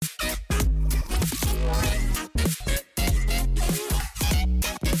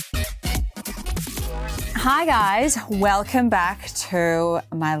Hi guys, welcome back to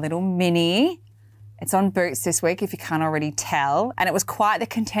my little mini. It's on Boots this week if you can't already tell, and it was quite the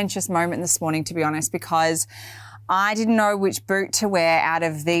contentious moment this morning, to be honest, because I didn't know which boot to wear out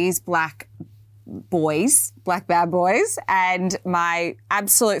of these black bad boys, and my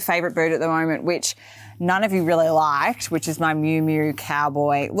absolute favourite boot at the moment, which none of you really liked, which is my Miu Miu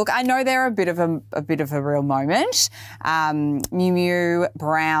Cowboy. Look, I know they're a bit of a real moment. Miu Miu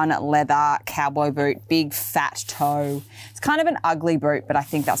brown leather cowboy boot, big fat toe. It's kind of an ugly boot, but I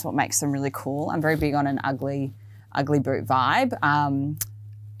think that's what makes them really cool. I'm very big on an ugly boot vibe.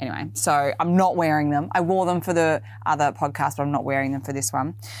 Anyway, so I'm not wearing them. I wore them for the other podcast, but I'm not wearing them for this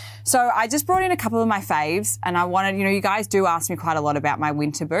one. So I just brought in a couple of my faves, and I wanted, you guys do ask me quite a lot about my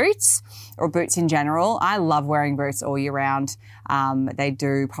winter boots or boots in general. I love wearing boots all year round. They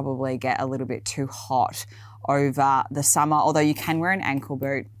do probably get a little bit too hot over the summer, although you can wear an ankle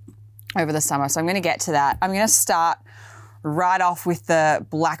boot over the summer. So I'm going to get to that. I'm going to start right off with the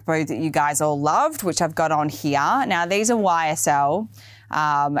black boot that you guys all loved, which I've got on here. Now, these are YSL.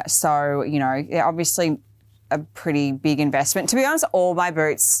 So, they're obviously a pretty big investment. To be honest, all my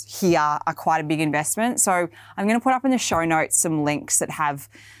boots here are quite a big investment. So I'm going to put up in the show notes some links that have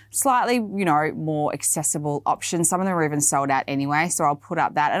slightly, more accessible options. Some of them are even sold out anyway. So I'll put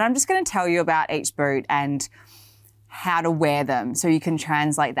up that. And I'm just going to tell you about each boot and how to wear them so you can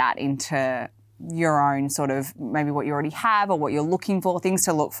translate that into your own sort of maybe what you already have or what you're looking for, things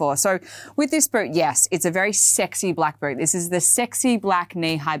to look for. So with this boot, yes, it's a very sexy black boot. This is the sexy black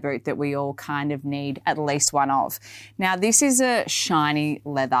knee-high boot that we all kind of need at least one of. Now, this is a shiny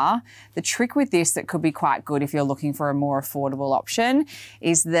leather. The trick with this that could be quite good if you're looking for a more affordable option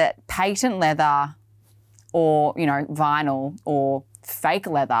is that patent leather or, vinyl or fake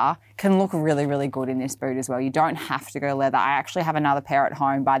leather can look really, really good in this boot as well. You don't have to go leather. I actually have another pair at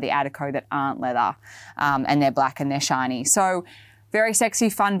home by the Attico that aren't leather, and they're black and they're shiny. So very sexy,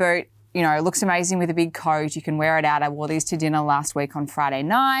 fun boot. Looks amazing with a big coat. You can wear it out. I wore these to dinner last week on Friday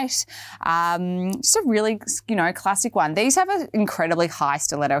night. Just a really, classic one. These have an incredibly high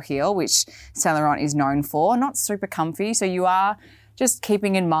stiletto heel, which Saint Laurent is known for. Not super comfy, so you are just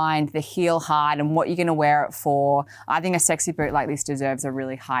keeping in mind the heel height and what you're going to wear it for. I think a sexy boot like this deserves a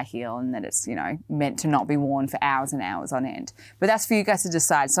really high heel and that it's, meant to not be worn for hours and hours on end. But that's for you guys to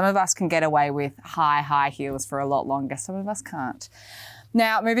decide. Some of us can get away with high heels for a lot longer. Some of us can't.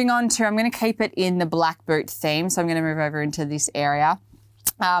 Now, moving on to, I'm going to keep it in the black boot theme. So I'm going to move over into this area.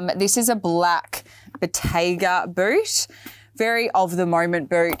 This is a black Bottega boot. Very of the moment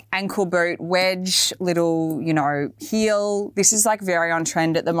boot, ankle boot, wedge, little, heel. This is like very on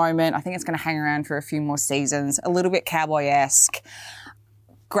trend at the moment. I think it's going to hang around for a few more seasons. A little bit cowboy-esque.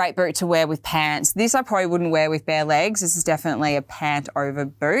 Great boot to wear with pants. This I probably wouldn't wear with bare legs. This is definitely a pant over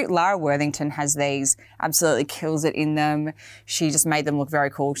boot. Lara Worthington has these, absolutely kills it in them. She just made them look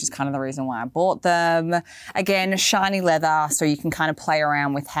very cool. She's kind of the reason why I bought them. Again, shiny leather, so you can kind of play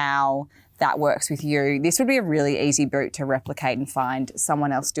around with how that works with you. This would be a really easy boot to replicate and find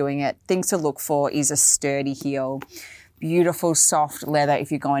someone else doing it. Things to look for is a sturdy heel, beautiful soft leather if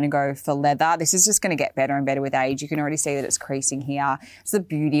you're going to go for leather. This is just going to get better and better with age. You can already see that it's creasing here. It's the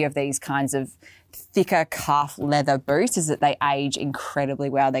beauty of these kinds of thicker calf leather boots is that they age incredibly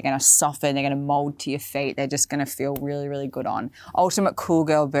well. They're going to soften, they're going to mold to your feet. They're just going to feel really, really good on. Ultimate cool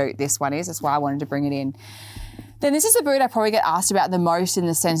girl boot, this one is. That's why I wanted to bring it in. Then this is a boot I probably get asked about the most in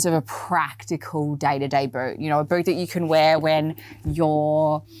the sense of a practical day-to-day boot. A boot that you can wear when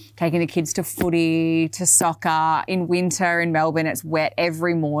you're taking the kids to footy, to soccer. In winter in Melbourne, it's wet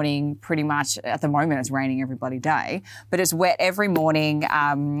every morning pretty much. At the moment, it's raining every bloody day, but it's wet every morning.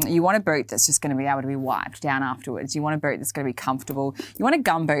 You want a boot that's just going to be able to be wiped down afterwards. You want a boot that's going to be comfortable. You want a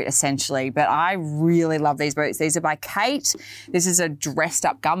gum boot essentially, but I really love these boots. These are by Kate. This is a dressed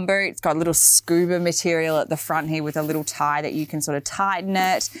up gum boot. It's got a little scuba material at the front here with a little tie that you can sort of tighten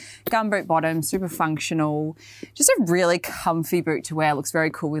it. Gumboot bottom, super functional. Just a really comfy boot to wear. Looks very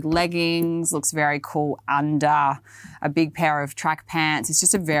cool with leggings, looks very cool under a big pair of track pants. It's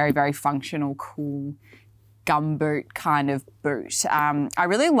just a very, very functional, cool gumboot kind of boot. I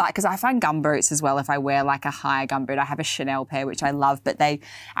really like, because I find gumboots as well, if I wear like a higher gumboot, I have a Chanel pair, which I love, but they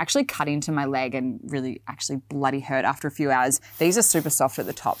actually cut into my leg and really actually bloody hurt after a few hours. These are super soft at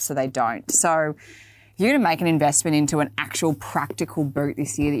the top, so they don't. So you're going to make an investment into an actual practical boot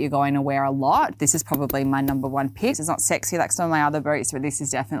this year that you're going to wear a lot, this is probably my number one pick. It's not sexy like some of my other boots, but this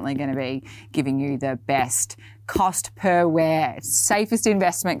is definitely going to be giving you the best cost per wear. Safest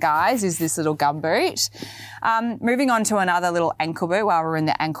investment, guys, is this little gum boot. Moving on to another little ankle boot while we're in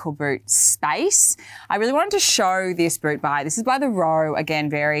the ankle boot space. I really wanted to show this boot this is by The Row. Again,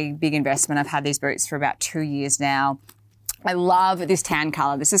 very big investment. I've had these boots for about 2 years now. I love this tan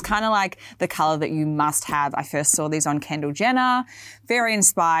colour. This is kind of like the colour that you must have. I first saw these on Kendall Jenner. Very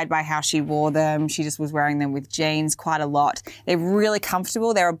inspired by how she wore them. She just was wearing them with jeans quite a lot. They're really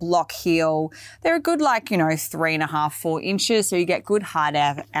comfortable. They're a block heel. They're a good 3.5, 4 inches. So you get good height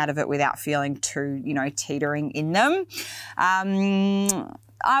out of it without feeling too, teetering in them.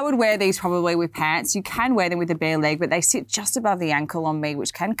 I would wear these probably with pants. You can wear them with a bare leg, but they sit just above the ankle on me,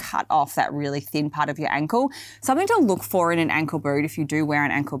 which can cut off that really thin part of your ankle. Something to look for in an ankle boot, if you do wear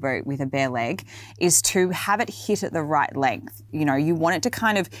an ankle boot with a bare leg, is to have it hit at the right length. You want it to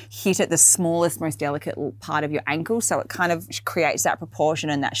kind of hit at the smallest, most delicate part of your ankle, so it kind of creates that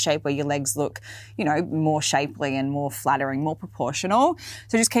proportion and that shape where your legs look, more shapely and more flattering, more proportional.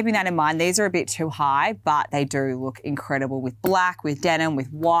 So just keeping that in mind. These are a bit too high, but they do look incredible with black, with denim, with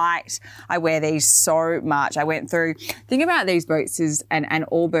white. I wear these so much. I went through, think about these boots and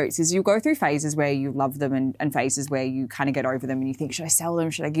all boots is you go through phases where you love them and phases where you kind of get over them and you think, should I sell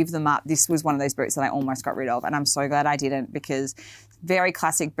them? Should I give them up? This was one of those boots that I almost got rid of, and I'm so glad I didn't, because very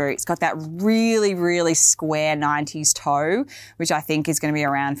classic boots, got that really, really square 90s toe, which I think is going to be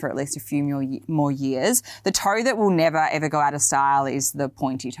around for at least a few more years. The toe that will never, ever go out of style is the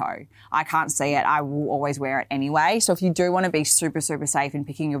pointy toe. I can't see it. I will always wear it anyway. So if you do want to be super, super safe in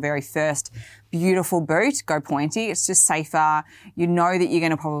picking your very first beautiful boot, go pointy. It's just safer. You know that you're going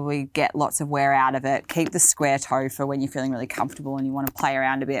to probably get lots of wear out of it. Keep the square toe for when you're feeling really comfortable and you want to play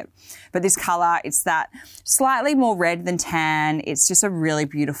around a bit. But this colour, it's that slightly more red than tan. It's just a really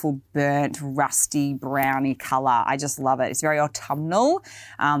beautiful burnt, rusty, browny colour. I just love it. It's very autumnal,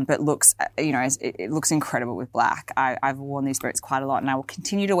 but looks, it looks incredible with black. I've worn these boots quite a lot and I will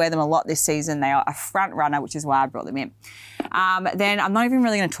continue to wear them a lot this season. They are a front runner, which is why I brought them in. Then I'm not even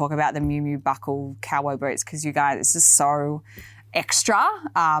really going to talk about the Miu Miu buckle cowboy boots because you guys, it's just so extra.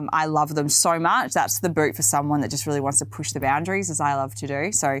 I love them so much. That's the boot for someone that just really wants to push the boundaries, as I love to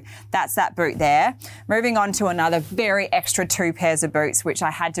do. So that's that boot there. Moving on to another very extra 2 pairs of boots, which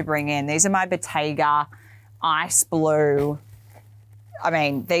I had to bring in. These are my Bottega Ice Blue. I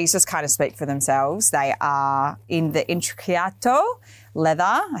mean, these just kind of speak for themselves. They are in the Intrecciato leather.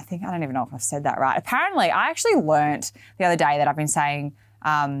 I don't even know if I've said that right. Apparently, I actually learnt the other day that I've been saying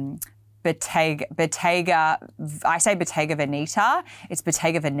Bottega, I say Bottega Veneta, it's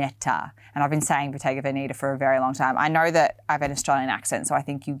Bottega Veneta. And I've been saying Bottega Veneta for a very long time. I know that I have an Australian accent, so I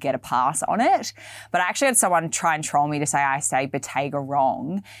think you get a pass on it. But I actually had someone try and troll me to say I say Bottega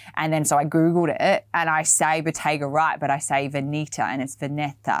wrong. And then so I Googled it and I say Bottega right, but I say Veneta and it's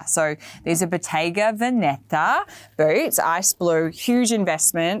Veneta. So these are Bottega Veneta boots, ice blue, huge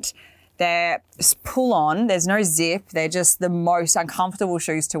investment. They're pull on, there's no zip. They're just the most uncomfortable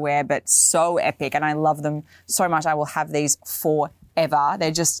shoes to wear, but so epic. And I love them so much. I will have these forever.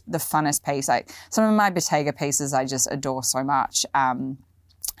 They're just the funnest piece. Some of my Bottega pieces I just adore so much.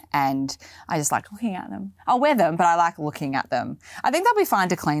 And I just like looking at them. I'll wear them, but I like looking at them. I think they'll be fine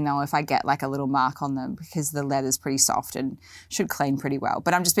to clean though if I get like a little mark on them because the leather's pretty soft and should clean pretty well.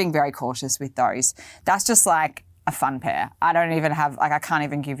 But I'm just being very cautious with those. That's just like a fun pair. I don't even have, I can't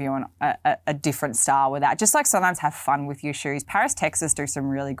even give you a different style with that. Just like sometimes have fun with your shoes. Paris, Texas do some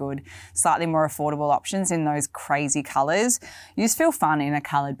really good, slightly more affordable options in those crazy colours. You just feel fun in a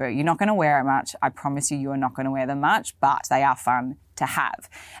coloured boot. You're not going to wear it much. I promise you are not going to wear them much, but they are fun to have.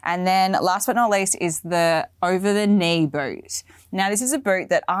 And then last but not least is the over-the-knee boot. Now this is a boot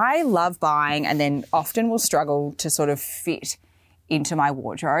that I love buying and then often will struggle to sort of fit into my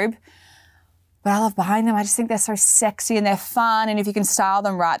wardrobe. But I love buying them. I just think they're so sexy and they're fun. And if you can style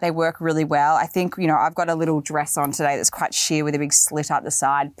them right, they work really well. I think, I've got a little dress on today that's quite sheer with a big slit up the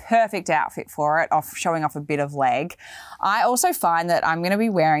side. Perfect outfit for it, showing off a bit of leg. I also find that I'm going to be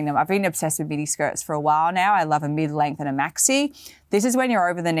wearing them. I've been obsessed with midi skirts for a while now. I love a mid-length and a maxi. This is when your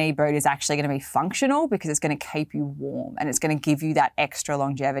over-the-knee boot is actually going to be functional because it's going to keep you warm and it's going to give you that extra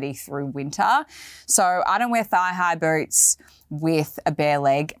longevity through winter. So I don't wear thigh-high boots with a bare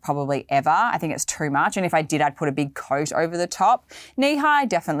leg probably ever. I think it's too much. And if I did, I'd put a big coat over the top. Knee-high,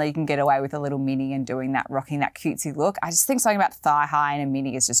 definitely you can get away with a little mini and doing that, rocking that cutesy look. I just think something about thigh-high and a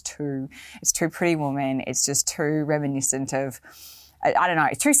mini is just it's too Pretty Woman. It's just too reminiscent of I don't know,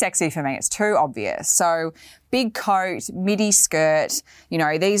 it's too sexy for me. It's too obvious. So big coat, midi skirt, you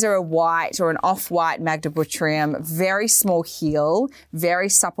know, these are a white or an off-white Magda Butrium, very small heel, very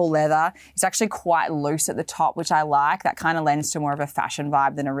supple leather. It's actually quite loose at the top, which I like. That kind of lends to more of a fashion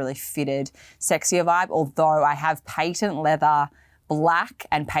vibe than a really fitted, sexier vibe. Although I have patent leather black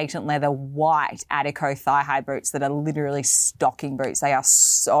and patent leather white Attico thigh-high boots that are literally stocking boots. They are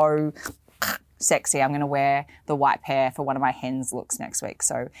so sexy. I'm going to wear the white pair for one of my hens looks next week.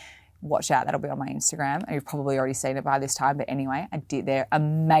 So watch out. That'll be on my Instagram. You've probably already seen it by this time. But anyway, they're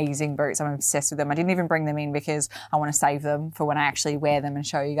amazing boots. I'm obsessed with them. I didn't even bring them in because I want to save them for when I actually wear them and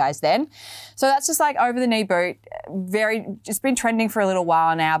show you guys then. So that's just like over the knee boot. It's been trending for a little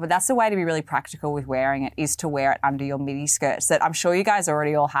while now, but that's the way to be really practical with wearing it, is to wear it under your midi skirts that I'm sure you guys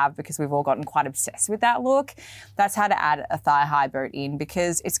already all have because we've all gotten quite obsessed with that look. That's how to add a thigh-high boot in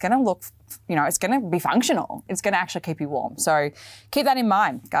because it's going to look, you know, it's going to be functional. It's going to actually keep you warm. So keep that in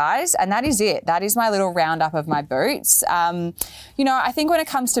mind, guys. And that is it. That is my little roundup of my boots. You know, I think when it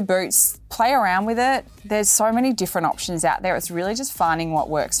comes to boots, play around with it. There's so many different options out there. It's really just finding what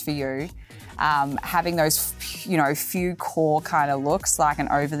works for you. Having those, you know, few core kind of looks like an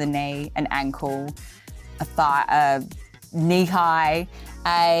over the knee, an ankle, a knee high,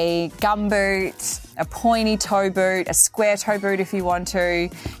 a gum boot, a pointy toe boot, a square toe boot if you want to.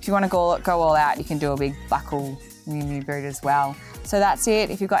 If you want to go all out, you can do a big buckle Miu Miu boot as well. So that's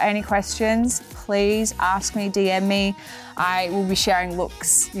it. If you've got any questions, please ask me, DM me. I will be sharing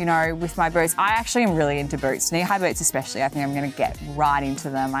looks, you know, with my boots. I actually am really into boots, knee-high boots especially. I think I'm going to get right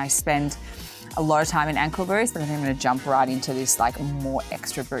into them. I spend a lot of time in ankle boots, but I think I'm going to jump right into this like more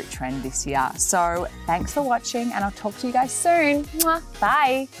extra boot trend this year. So thanks for watching and I'll talk to you guys soon. Mwah.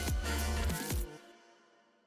 Bye.